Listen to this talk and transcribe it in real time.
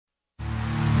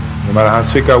No matter how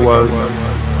sick I was,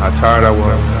 how tired I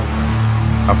was,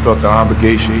 I felt the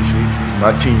obligation,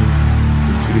 my team,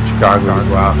 the city of Chicago, to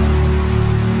go out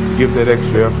and give that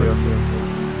extra effort.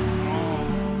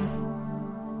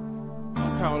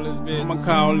 I'ma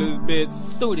call this bitch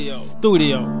Studio.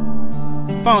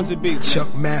 Fonzie Beat.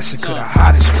 Chuck Massacre, the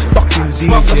hottest fucking DJ.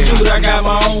 Fuck a shoot, I got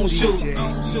my own shoot.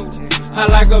 I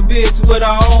like a bitch with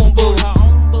her own boo.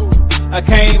 I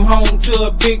came home to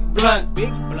a big blunt.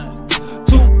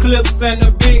 2 clips and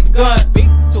a big gun.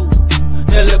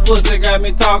 That little pussy got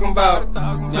me talking about it.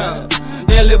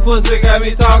 That little pussy got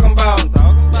me talking about it.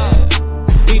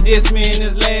 He dissed me in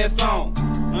his last song.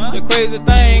 The crazy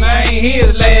thing, I ain't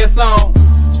his last song.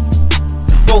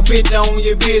 450 on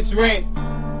your bitch rent,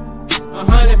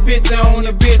 150 on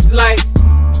the bitch lights.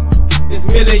 It's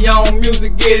million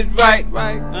music, get it right.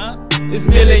 It's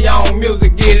million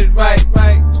music, get it right.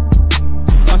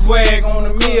 My swag on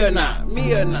the meal now.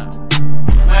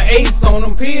 My ace on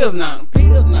them pills now.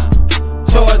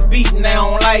 Charge beating, I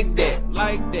don't like that.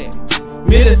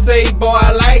 Middle say, boy,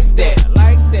 I like that.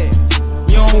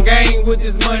 You don't gang with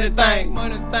this money thing.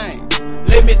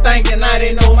 Let me think and now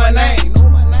they know my name.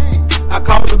 I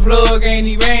caught the plug and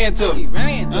he ran to me.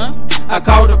 I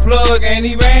caught the plug and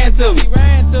he ran to me.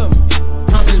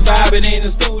 I'm just vibing in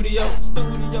the studio.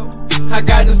 I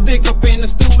got the stick up in the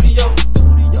studio.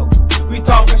 We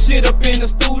talking shit up in the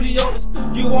studio.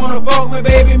 You wanna fuck me,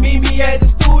 baby, meet me at the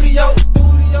studio.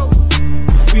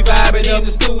 We vibing in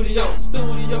the studio.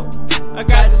 I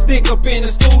got the stick up in the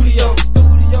studio.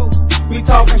 We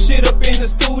talking shit up in the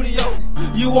studio.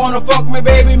 You wanna fuck me,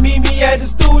 baby, meet me at the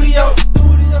studio.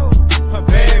 A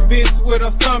bad bitch with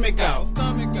her stomach out.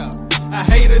 I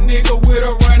hate a nigga with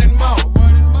a running mouth.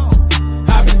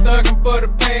 I been thugging for the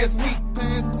past week.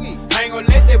 I ain't gon'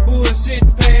 let that bullshit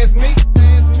pass me.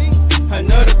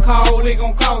 Another call, it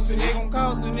gon' cost me,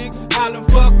 nigga. Hollin'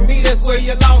 fuck me, that's where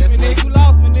you lost me, nigga.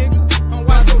 Don't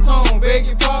watch your tone, beg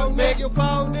your pardon, nigga.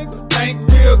 Think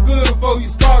real good before you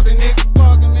spark the nigga.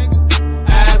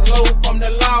 Eyes low from the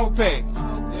loud pack.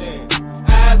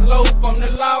 Eyes low from the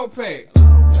loud pack.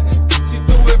 She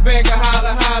threw it back, a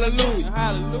hallelujah.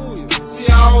 She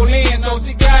all in, so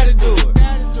she gotta do it.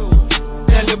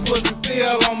 That little pussy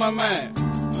still on my mind.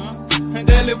 And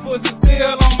that little pussy still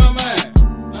on my mind.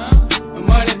 The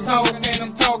money talking and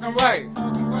I'm talking right.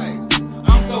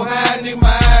 I'm so high, nigga,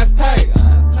 my eyes tight.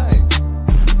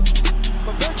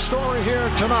 The big story here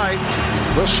tonight,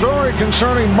 the story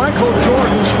concerning Michael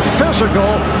Jordan's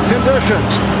physical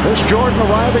conditions. This Jordan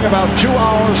arriving about 2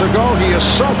 hours ago. He is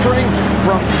suffering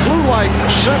from flu-like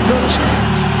symptoms.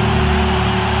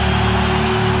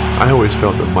 I always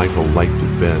felt that Michael liked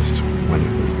it best when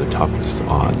it was the toughest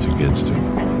odds against him.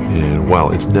 And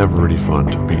while it's never really fun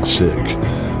to be sick,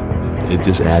 it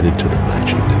just added to the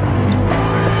legend. And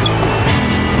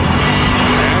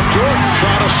Jordan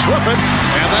trying to slip it,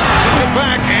 and then took it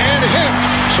back and hit.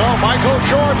 So Michael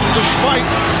Jordan, despite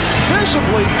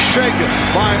visibly shaken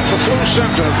by the flu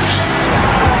symptoms.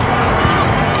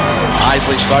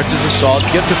 Isley starts his assault,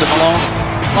 gets it to Malone.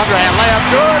 Underhand layup,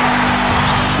 good.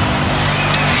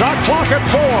 Shot clock at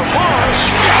 4.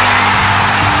 Morris.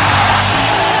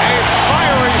 A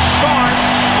fiery start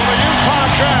for the Utah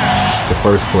Jazz. The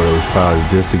first quarter was probably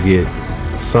just to get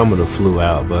some of the flu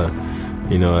out, but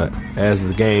you know, as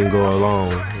the game go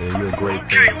along, you're a great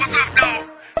player. What's up, dog?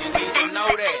 You need to know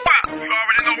that. You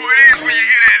already know who it is when you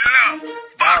hear that love.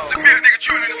 Bob Smith, nigga,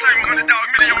 chewing in the same $100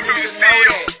 million music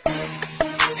video.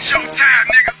 Showtime,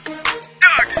 nigga.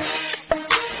 DOGG.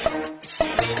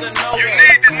 You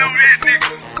need to know that, nigga.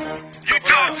 You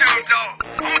talk to him, dog.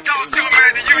 I'ma talk to him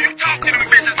after you. You talk to them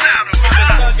bitches now, though.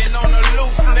 Thugging on the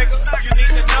loose, nigga. You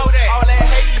need to know that. All that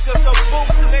hate is just a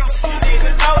boost, nigga. You need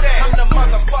to know that. I'm the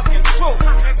motherfucking truth,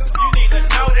 nigga. You need to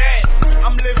know that.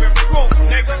 I'm living proof,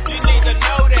 nigga. You need to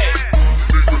know that.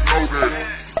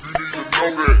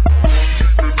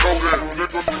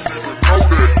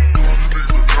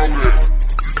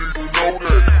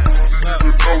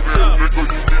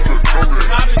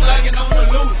 I be thugging on the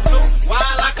loose,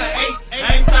 wild like an 8. I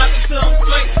ain't talking to them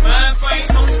straight. Mind frame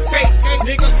on the cake.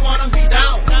 Niggas wanna be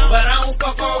down, but I don't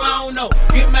fuck around, no.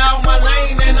 Get me out my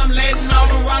lane and I'm letting all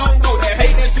the wrong go. That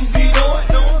hate that you be doing,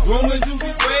 rumors you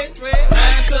be spreading,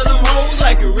 lying to them hoes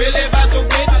like you really about your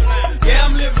business. Yeah,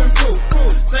 I'm living proof,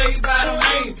 saved by them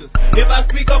angels. If I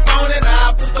speak up on it,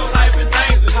 I'll put your life in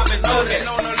danger. I been thugging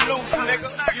on the loose, nigga.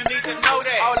 You need to know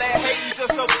that. All that hate is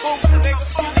just a boost, nigga.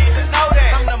 You need to know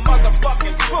that. I'm the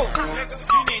motherfucking truth, nigga.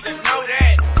 You need to know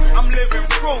that. I'm living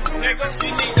proof, nigga.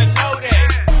 You need to know that.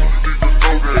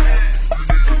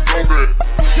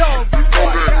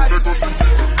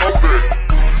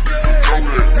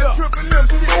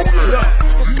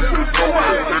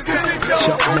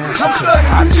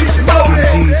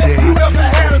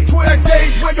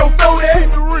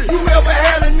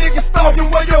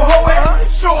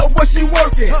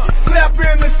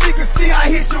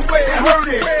 hurt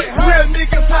it. Real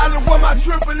niggas hollering where my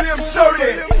triple M shirt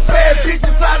at. Bad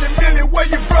bitches hollering Millie where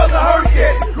your brother hurt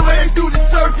at. Go ahead do the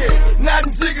circuit, not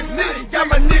in jiggers nitty. Got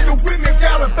my nigga with me,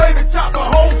 got a baby chop a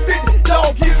whole 50.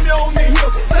 Dog hit me on the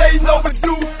hill, say no but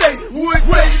do stay. Would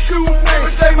say you do name,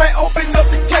 but they might open up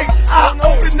the case. I'll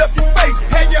open up your face,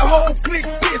 had your whole clique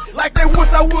pissed. Like they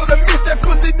wish I would've missed that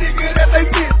pussy nigga that they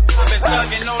missed. I've been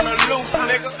thugging on the loose,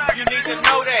 nigga. You need to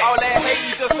know that. All that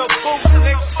hating just a boost,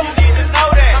 nigga. You need to know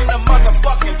that. I'm the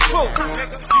motherfucking truth,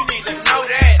 nigga. You need to know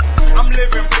that. I'm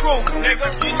living proof, nigga.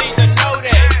 You need to know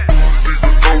that. You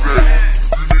need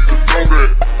to know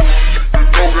that. You need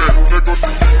to know that. You need to know that, nigga.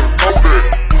 You need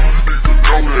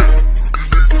to know that. You need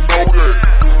to know that. You need to know that. You need to know that,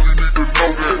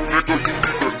 nigga. You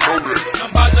need to know that. I'm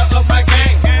about to up my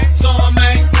game, so I'm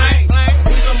maintain.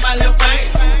 Boost up my little fame,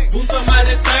 boost up my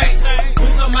little tank,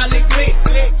 boost up my little click,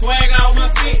 swag out my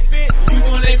feet. You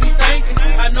gon' let me think?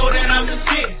 I know that I'm the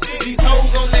shit. These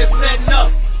hoes on that setting up.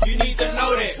 You need to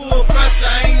know that. Full pressure, I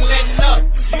ain't letting up.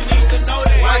 You need to know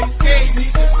that. Why you scared? You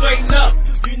need to straighten up.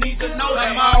 You need to know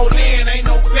that. I'm all in, ain't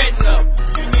no betting up.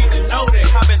 You need to know that.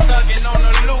 I've been thugging on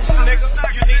the loose, nigga.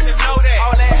 You need to know that.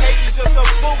 All that hate is just a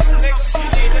boost, nigga. You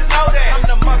need to know that. I'm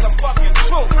the motherfucking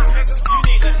truth, nigga. You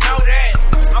need to know that.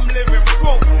 I'm living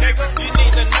proof, nigga. You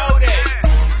need to know that.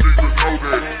 You need to know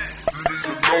that. You need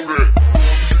to know that.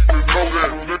 You need to know that,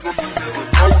 nigga. You need to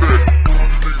know that. You need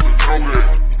to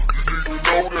know that. You need to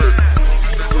know that. You need to know that.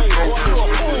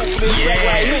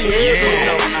 Yeah.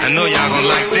 I know y'all gon'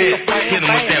 like that. Hit 'em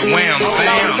with that wham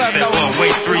bam. That boy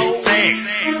weigh 3 stacks.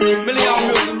 Million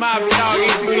music, my dog,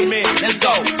 easy man. Let's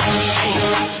go.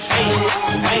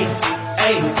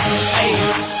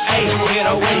 Hit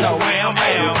her with the wham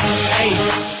bam.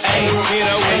 Hit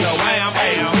her with the wham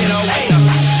bam. You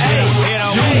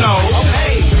know,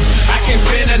 I can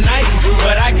spend the night,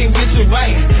 but I can get you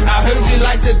right. I heard you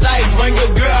like the dice. Bring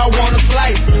your girl, I wanna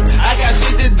slice. I got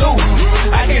shit to do.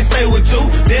 I can't stay with you.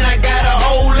 Then I got an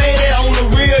old lady on the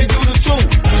real, you the truth.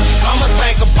 I'ma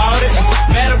think about it.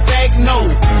 Matter of fact, no.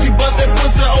 She bust that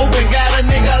pussy open, got a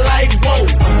nigga like whoa.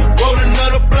 Roll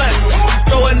another blunt,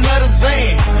 throw another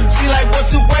zan. She like, what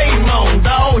you waiting on,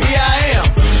 dawg? Here I am.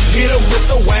 Hit her with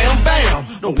the wham bam,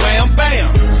 the wham bam.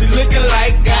 She looking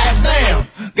like goddamn,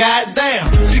 goddamn.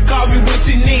 She call me when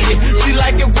she need it. She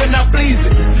like it when I please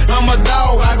it. I'm a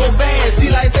dog, I go fast. She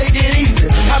like take it easy.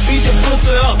 I beat the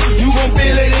pussy up, you gon'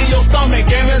 feel it in your stomach.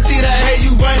 Guarantee that hey,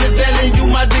 you running, telling you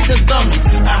my dick is dummy.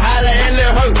 I holla and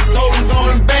let hurt, told him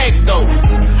going back though.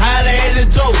 Holla and the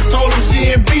joke, told him she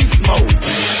in beast mode.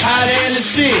 Holla and the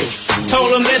shit,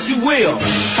 told him that she will.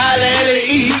 Holla and the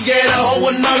E, he gave a hoe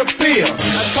another pill.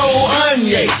 I told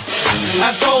Anye,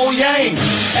 I told Yang,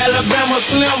 Alabama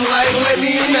Slim like let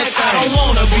me in that thing. I don't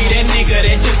wanna be that nigga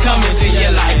that just come into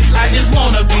your life. I just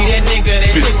wanna be that nigga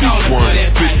that just calling for that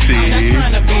fight. I'm not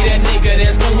trying to be that nigga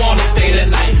that's gonna wanna stay the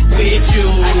night with you.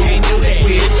 I can't do that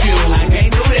with you. I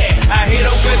can't do that. I hit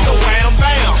her with the wham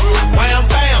bam, wham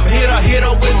bam. Hit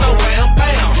her with the wham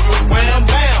bam, wham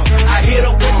bam. I hit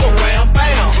her with the wham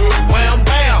bam, wham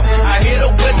bam. I hit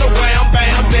her with the wham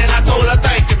bam. Then I told her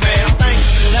thank you, ma'am. Thank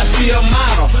you. Now she a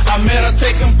model. I met her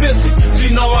taking pictures. She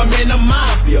know I'm in the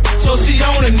mafia, so she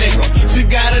on a nigga. She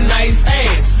got a nice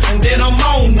ass, and then I'm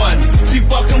on one. She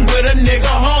fucking with a nigga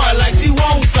hard like she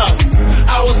wants something.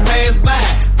 I was passed by,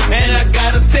 and I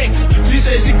got a text. She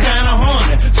said she kinda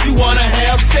horny, she wanna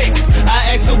have sex.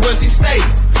 I asked her where she stay.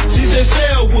 She said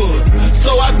Shellwood,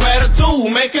 so I grabbed her too,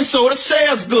 making sure the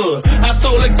sales good. I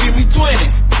told her give me 20,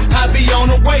 I be on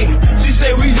the way. She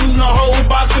said we using a whole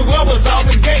box of rubbers out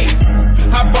the gate.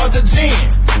 I bought the gin,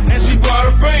 and she brought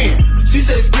a friend. She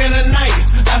said spend the night.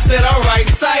 I said alright,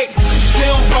 psych. She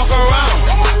don't fuck around,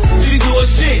 she do a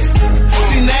shit.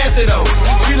 She nasty though,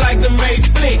 she like to make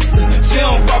flicks. She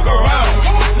don't fuck around,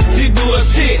 she do a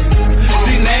shit.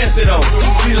 She nasty though,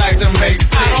 she like to make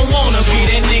flicks. I don't wanna be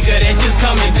that nigga that just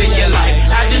come into your life.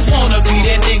 I just wanna be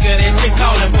that nigga that you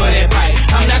calling for that fight.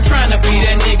 I'm not trying to be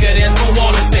that nigga that's gonna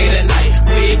wanna stay the night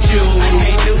with you. I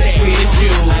can't do that with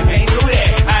you. I can't do that.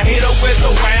 I hit her with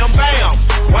the wham bam,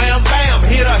 wham bam.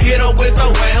 Hit her with the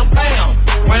wham bam,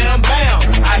 wham bam.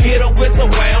 I hit her with the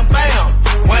wham bam,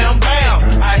 wham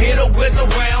bam. I hit her with the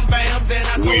wham bam. Then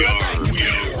I told her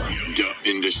DOGG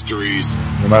Industries.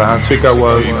 No matter how sick I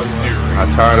was, how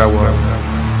tired I was,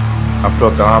 I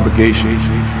felt the obligation,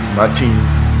 my team,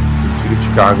 to the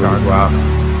Chicago to go out,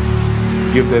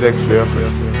 give that extra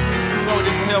effort. Bro,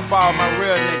 this one here for all my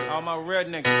real niggas, all my real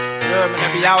niggas. Girl, man,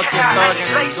 they be out there thugging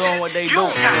and doing what they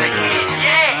do.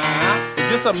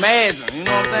 Just imagine, you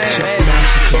know what I'm saying?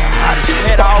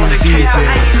 Had all the shit.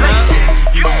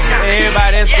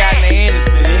 Everybody that's got in the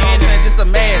industry, you know what I'm saying? Just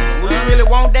imagine. Would you really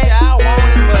want that? I want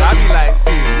it, but I be like,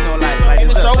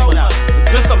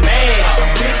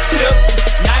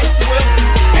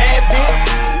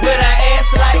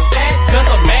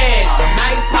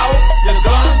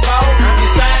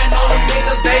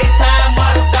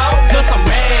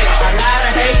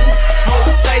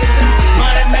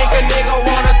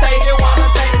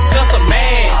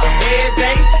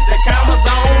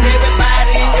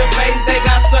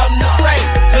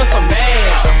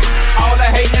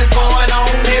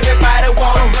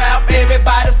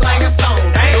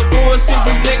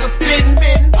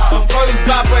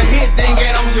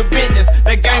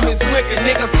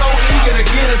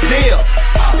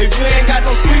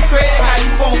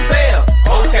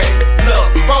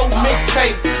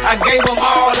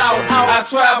 I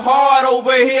trap hard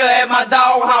over here at my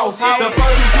dog house. The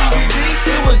first DVD,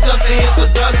 it was just an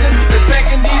introduction. The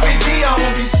second DVD, I'ma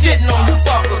be shitting on you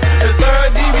fuckers. The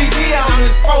third DVD, I'm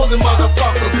exposing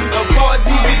motherfuckers. The fourth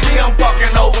DVD, I'm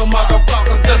fucking over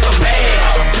motherfuckers. Just a man,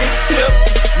 big tip,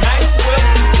 nice whip,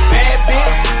 bad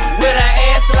bitch with an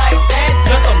ass like that.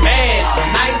 Just a man,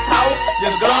 nice house,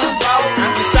 your guns out,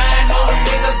 you shine on the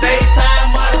niggas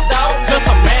daytime, mother dog. Just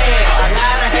a man, a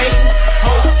lot of hating,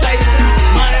 hoes chasing,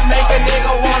 money make a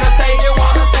nigga wanna take it.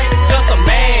 Just a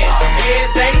man, every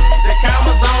day the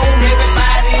camera's on,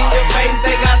 everybody in your face,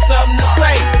 they got something to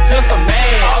say. Just a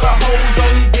man, all the hoes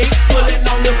on your dick, pulling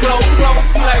on your clothes.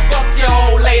 You like fuck your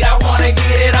old lady, I wanna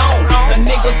get it on. The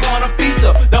niggas want a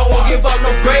pizza, don't wanna give up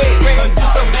no bread.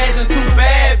 Just imagine two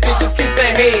bad bitches kiss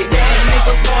their head. The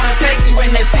niggas wanna take you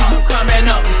when they see you coming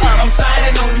up. I'm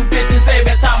shining on you bitches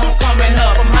every time I'm coming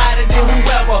up. I'm hotter than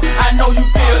whoever, I know you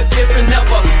feel different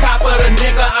never. Top of the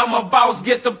nigga, I'm a boss,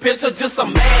 get the picture, just a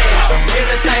man.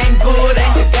 Everything good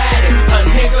and you got it. A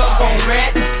nigga gon'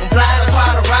 rat, I'm fly to try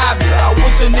to rob you. I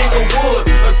wish a nigga would,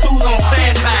 but two's on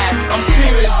standby. I'm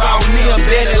serious about me, I'm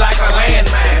deadly like a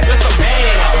landmine. Just a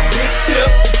man, big tip,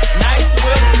 nice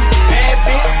whip, bad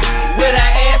bitch with an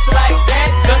ass like that.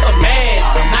 Just a man,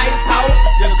 nice house,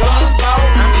 your guns out,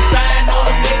 you shine on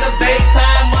the niggas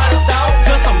daytime, mother dog.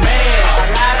 Just a man, a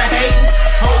lot of hating,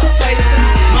 hoes chasing,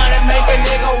 money make a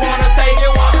nigga wanna take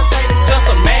it. Just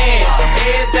a man,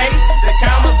 every day the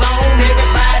camera's on,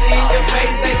 everybody in your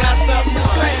face, they got something to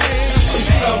say.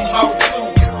 Something about you,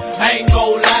 I ain't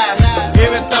gon' lie.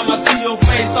 Every time I see your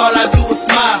face, all I do is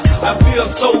smile. I feel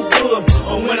so good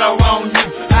when I'm around you.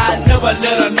 I never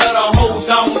let another hoe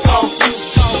down talk you.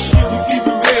 You keep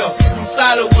it real, you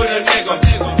solid with a nigga.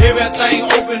 Everything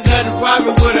open, nothing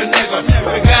private with a nigga.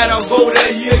 We gotta go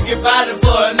there, you'll get body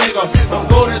for a nigga. I'm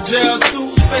go to jail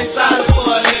too, stay solid for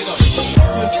a nigga.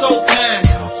 You're so kind,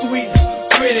 sweet,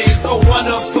 pretty, so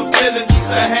wonderful feeling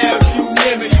to have you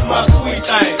near me. You my sweet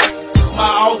thing, my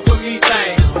all for me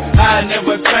thing. I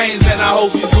never change and I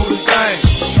hope you do the same.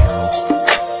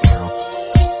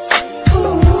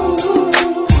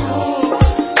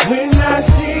 When I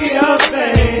see your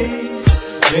face,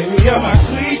 baby, you're my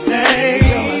sweet thing.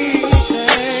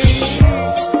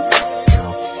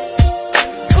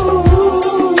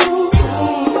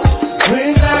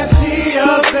 When I see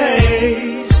your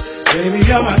face, baby,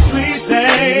 you're my sweet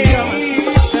thing.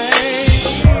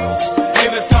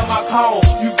 Every time I call,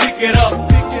 you pick it up.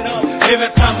 Every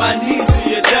time I need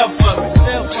you, you're there for me.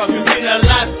 You mean a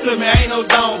lot to me, ain't no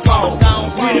downfall.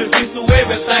 We done been through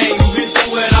everything, you been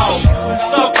through it all. You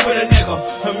stuck with a nigga,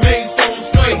 and made something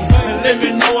straight. And let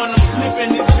me know when I'm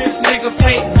slipping, this bitch nigga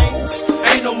fake.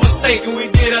 Ain't no mistaking,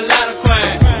 we did a lot of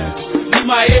crime. You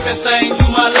my everything, you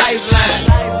my lifeline.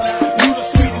 You the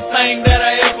sweetest thing that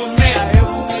I ever met.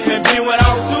 And being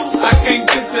without you, I can't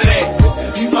picture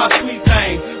that. You my sweet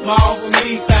thing, my all for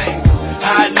me thing.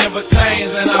 I never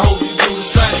change and I hope you do the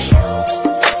same.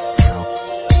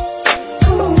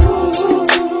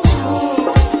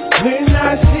 When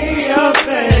I see your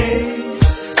face,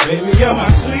 baby, you're my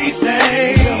sweet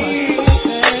thing.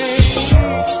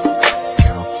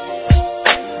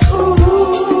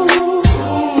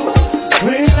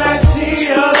 When I see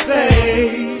your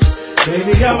face,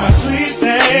 baby, you're my sweet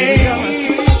thing.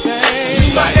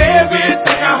 You my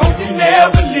everything, I hope you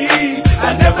never leave.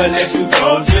 I never let you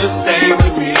go, just stay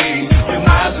with me. You're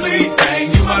my sweet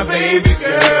thing, you my baby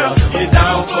girl. You're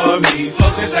down for me,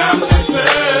 fuck it down to girl.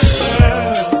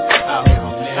 I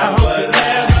hope you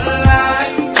never lie.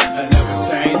 I never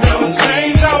change, don't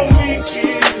change on me,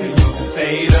 kid. You can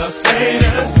stay the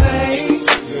same.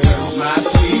 Girl, my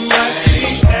sweet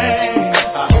thing.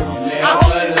 I hope you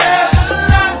never lie.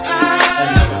 I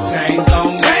never change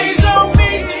on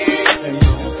me, kid. And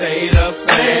you can stay the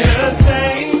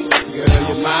same. Girl,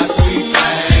 you're my sweet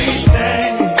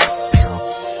thing.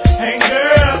 Hey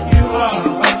girl, you are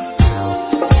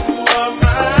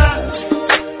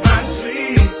my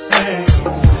sweet thing.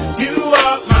 You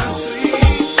are my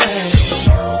sweet thing.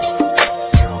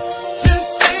 Just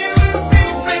stay with me,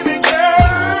 baby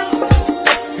girl.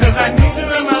 'Cause I need you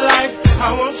in my life. I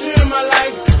want you in my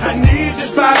life. I need you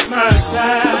by my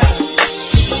side.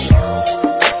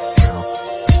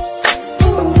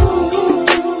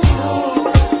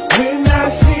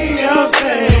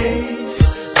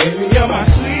 Baby, you're my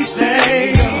sweet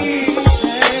thing.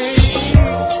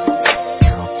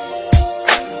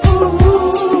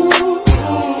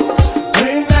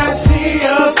 When I see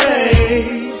your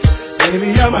face, baby,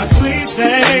 you're my sweet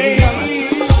thing.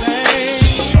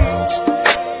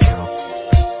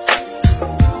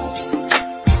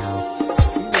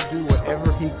 He would do whatever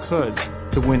he could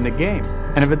to win the game.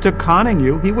 And if it took conning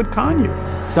you, he would con you.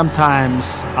 Sometimes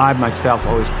I myself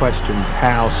always questioned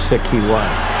how sick he was.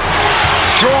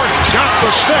 Jordan got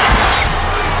the step.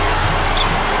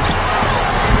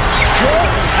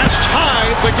 Jordan has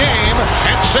tied the game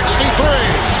at 63.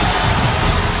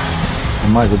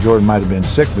 And Michael Jordan might have been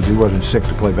sick, but he wasn't sick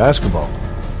to play basketball.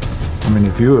 I mean,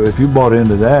 if you bought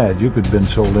into that, you could have been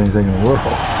sold anything in the world.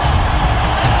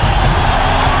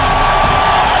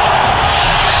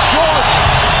 Jordan,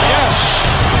 yes.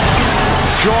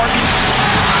 Jordan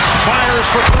fires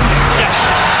for yes.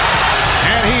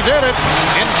 And he did it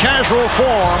in casual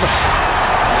form.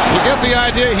 You get the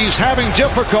idea he's having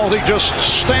difficulty just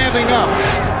standing up.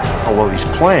 Although he's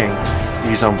playing,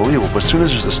 he's unbelievable. But as soon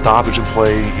as there's a stoppage in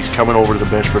play, he's coming over to the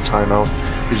bench for a timeout.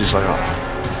 He's just like, oh,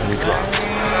 and he drops.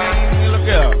 Look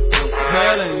out. I'm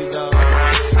telling you, dog.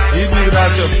 These niggas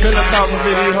out there pillow talking to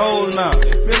these hoes now.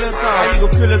 Pillow talk. How you go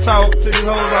pillow talk to these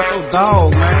hoes out your dog,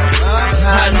 man?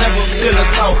 I never pillow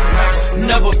talk.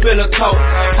 Never pillow talk.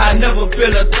 I never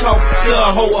pillow talk to a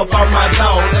hoe about my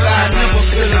dog. I never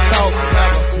pillow talk.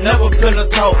 Never pillow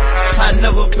talk. I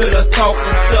never pillow talk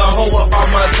to a hoe about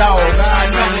my dog. I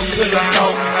never pillow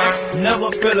talk. Never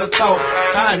pillow talk.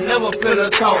 I never pillow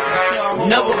talk.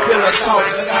 Never pillow talk.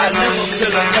 I never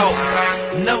pillow talk.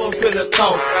 Never pillow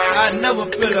talk. I never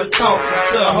pillow talk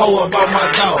to a hoe about my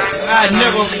dog. I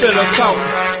never pillow talk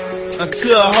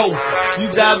until a hoe. You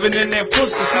diving in that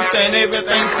pussy, she saying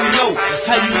everything she know.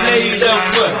 How you laid up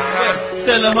with,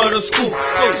 selling her the scoop.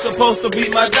 Supposed to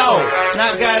be my dog, now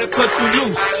I gotta cut you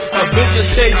loose. A bitch will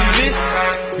tell you this,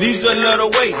 leave you another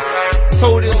way.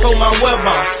 Told this hoe my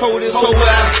whereabouts, told this hoe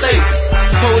where I stay.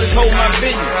 Told this hoe my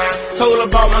business, told her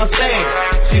about my stash.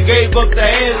 She gave up the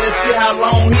ass, let's see how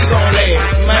long he gon'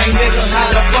 last. Man, nigga,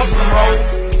 how the fuck them hoes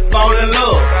fall in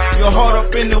love. Your heart up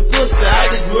in the pussy, I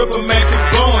just rip a man, keep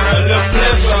going. A little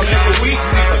pleasure, make a weak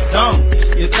nigga dumb.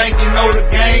 You think you know the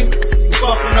game? You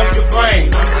fucking up your brain,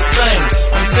 I'm the same.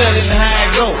 I'm telling you how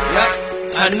it go, like,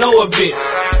 I know a bitch.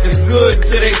 It's good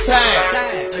till they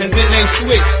tired, and then they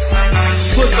switch.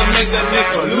 Pussy make a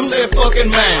nigga lose their fucking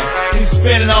mind. He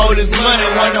spending all this money,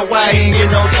 wonder why he ain't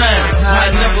get no time. I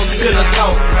never feel a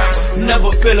talk, never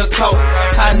feel a talk.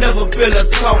 I never feel a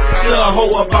talk to a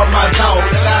hoe about my dog.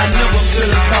 I never feel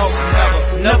a talk,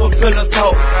 never feel a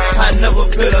talk. I never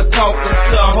feel a talk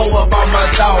to a hoe about my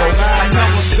dog. I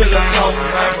never feel a talk,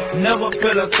 never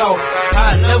feel a talk.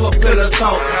 I never feel a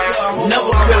talk,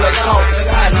 never feel a talk.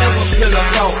 I never feel a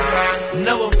talk,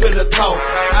 never feel a talk.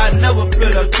 I never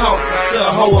feel a talk to a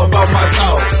hoe about my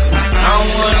dog. I don't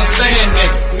understand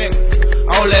niggas.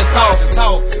 All that talk,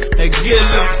 they get a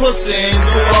little pussy and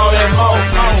do all that mouth.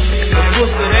 The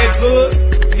pussy that good,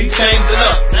 he changed it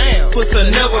up. Damn, pussy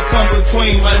never come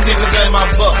between my niggas and my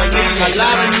buck. A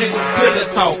lot of niggas pillow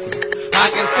talking, I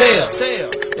can tell.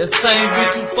 The same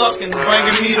bitch you fucking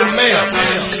bringing me the mail.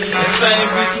 The same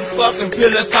bitch you fucking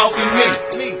pillow talking me.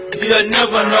 You'll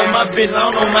never know my bitch, I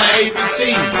don't know my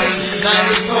ABC. Now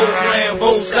this hoe playing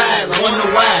both sides, wonder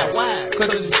why. Cause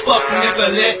this fuck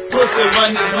nigga let pussy run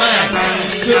his mind.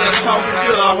 Pillow talking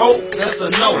to a hoe, that's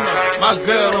a no. My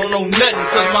girl don't know nothing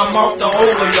cause my mouth the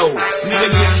overload.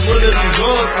 Nigga get full of them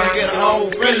drugs and get all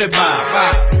friendly by.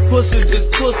 Pussy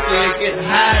just pussy and get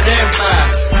high that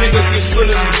vibe. Niggas get full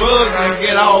of them drugs and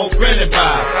get all friendly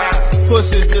by.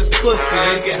 Pussy just pussy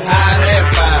and get high that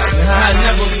vibe. I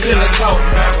never feel a talk,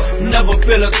 never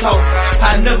feel a talk.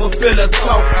 I never feel a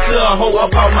talk to a hoe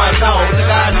about my dog.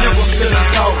 Nigga, I never feel a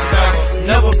talk,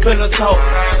 never feel a talk.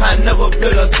 I never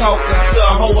feel a talk to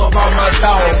a hoe about my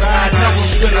dog. I never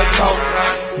feel a talk,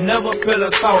 never feel a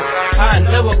talk. I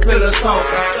never feel a talk,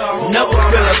 never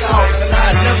feel a talk.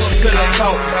 I never feel a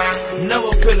talk,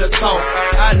 never feel a talk.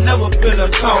 I never feel a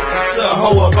talk to a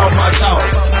hoe about my dog.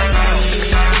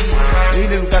 These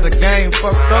niggas got the game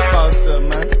fucked up out there,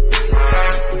 man.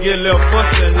 Get a little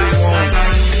pussy and they want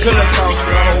pillow talk to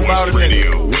the whole body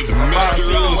nigga. With Mr.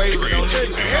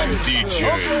 Illustrated and DJ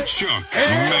Chuck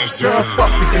Massacre. Girl,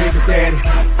 fuck your baby daddy.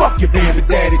 Fuck your baby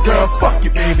daddy. Girl, fuck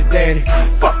your baby daddy.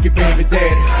 Fuck your baby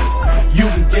daddy. You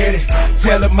can get it.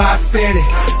 Tell him I said it.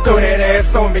 Throw that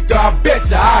ass on me, God bet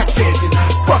you I catch it.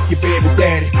 Fuck your baby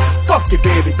daddy. Fuck your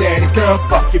baby daddy. Girl,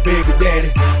 fuck your baby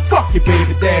daddy. Fuck your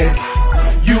baby daddy.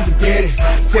 You can get it,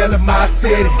 tell him I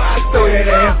said it. Throw that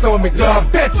ass on me,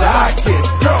 God bet you I get it.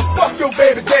 Girl, fuck your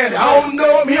baby daddy, I don't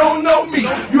know him, he don't know me.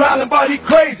 You hollering about he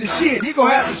crazy shit, he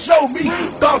gon' have to show me.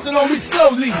 Bouncing on me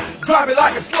slowly, drop it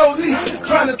like a slowly.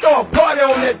 Trying to throw a party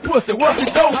on that pussy, what's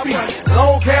the dope be?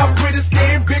 Long hair, pretty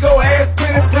skin, big ol' ass,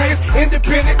 pretty friends.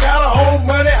 Independent, got her own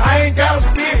money, I ain't gotta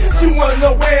spend. you wanna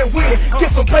know where and when.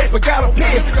 Get some paper, got a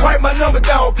pen. Write my number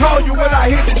down, call you when I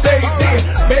hit the days in.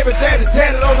 Baby daddy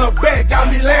tatted on her back,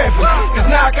 got me laughing. Cause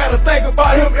now I gotta think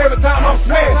about him every time I'm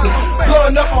smashing.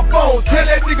 Blowing up my phone, tell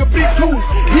that nigga be cool.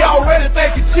 He already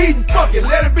think it's cheating, fuck it,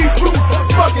 let it be true.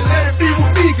 Fuck it, let it be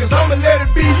with me, cause I'ma let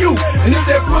it be you. And if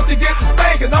that pussy get to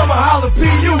spanking, I'ma holler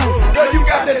P.U. Girl, you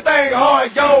got that thing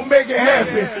hard, gon' make it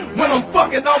happen. When I'm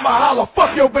fucking, I'ma holler,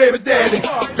 fuck your baby daddy.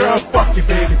 Girl, fuck your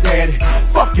baby daddy.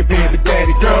 Fuck your baby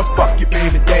daddy. Girl, fuck your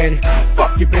baby daddy.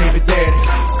 Fuck your baby daddy.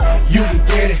 You can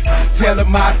get it, tell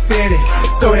him I said it.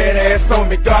 Throw that ass on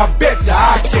me, God betcha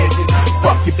I catch it.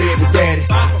 Fuck your baby daddy.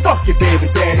 Fuck your baby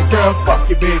daddy. Girl, fuck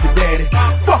your baby daddy.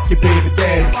 Fuck your baby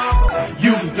daddy.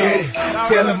 You can get it,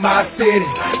 tell him I said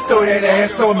it. Throw that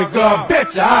ass on me, God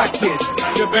betcha I catch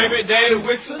it. Your baby daddy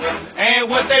with you, and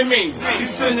what they mean. You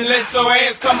shouldn't let your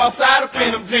ass come outside of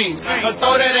in them jeans. Or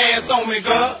throw that ass on me,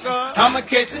 girl. I'ma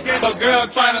catch it. A girl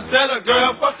trying to tell her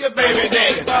girl, fuck your baby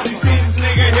daddy. You see this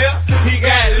nigga here? He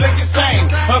got looking shame.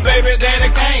 Her baby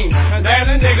daddy came, and then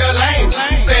the nigga lame.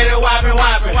 She steady wiping.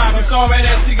 You saw me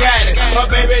that she got it. Her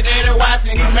baby daddy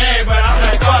watching, he mad, but I'm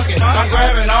like, fuck it. I'm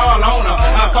grabbing all on her.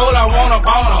 I told her I want a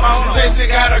boner. She said she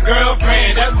got a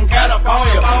girlfriend, that's from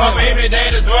California. Her baby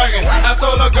daddy drugging. I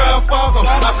told her girl, fuck him.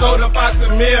 I sold her box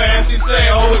of mirror, and she said,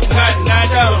 oh, it's nothing. I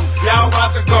tell him, y'all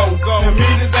about to go. The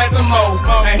meet is at the mall,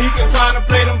 and he can try to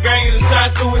play them games and shot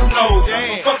through his nose.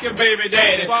 Fuck your baby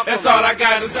daddy, that's all I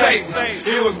gotta say.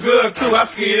 It was good too, I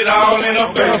skied it all in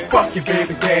her face. Fuck your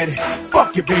baby daddy.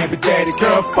 Fuck your baby daddy.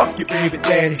 Girl, fuck your baby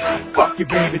daddy. Fuck your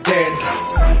baby daddy.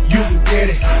 You can get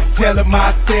it, tell him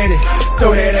I said it.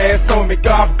 Throw that ass on me,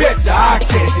 God betcha I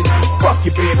catch it. Fuck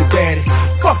your baby daddy.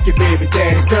 Fuck your baby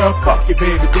daddy. Girl, fuck your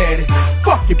baby daddy.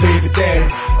 Fuck your baby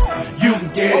daddy. You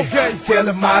can get it, tell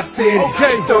him I said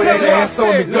it. Throw that ass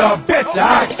on me, God betcha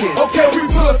I catch it. Okay, we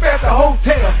pull up at the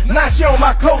hotel. Now she on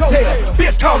my coattail.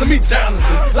 Bitch calling me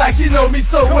Jonathan, like she know me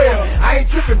so well. I ain't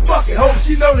tripping, fuck it, hope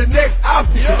she know the next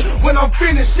outfit. When I'm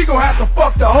finished, she gon' have to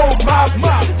fuck the whole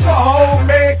mafia. For her old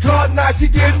man caught, now she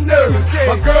getting nervous.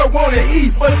 My girl wanna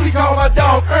eat, but she call my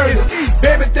dog Ernest.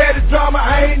 Baby daddy drama,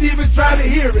 I ain't even trying to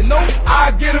hear it. No,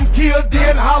 I get him killed,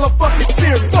 then holler fucking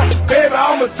spirit. Baby,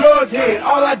 I'm a drug head,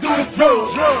 all I do is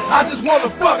drugs. I just wanna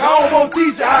fuck, I don't wanna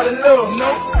teach you how to love. No,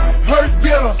 hurt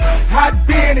getter, hot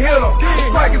being hitter.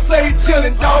 Striker say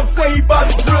chillin', dog say he bout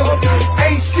to drill her.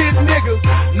 Ain't shit niggas,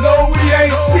 no we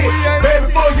ain't shit. Baby,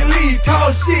 before you leave,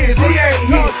 call shit, he ain't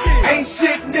hit. Ain't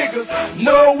shit niggas,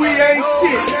 no we ain't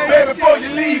shit. Baby, before you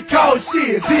leave, call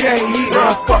shit, he ain't hit.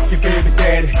 Girl, fuck your baby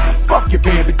daddy. Fuck your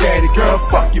baby daddy. Girl,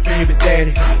 fuck your baby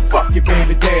daddy. Fuck your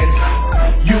baby daddy.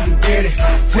 You can get it,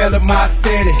 tell him I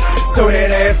said it. Throw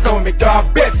that ass on me,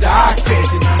 God betcha I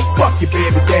catch it. Fuck your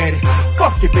baby daddy.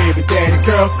 Fuck your baby daddy.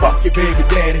 Girl, fuck your baby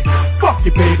daddy. Fuck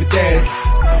your baby daddy.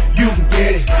 You can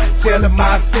get it, tell him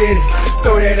I said it.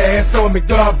 Throw that ass on me,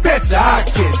 God betcha I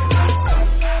catch it.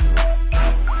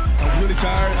 I'm really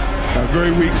tired. I'm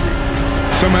very weak.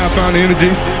 Somehow I found the energy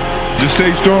to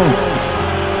stay strong.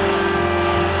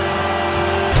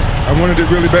 I wanted it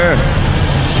really bad.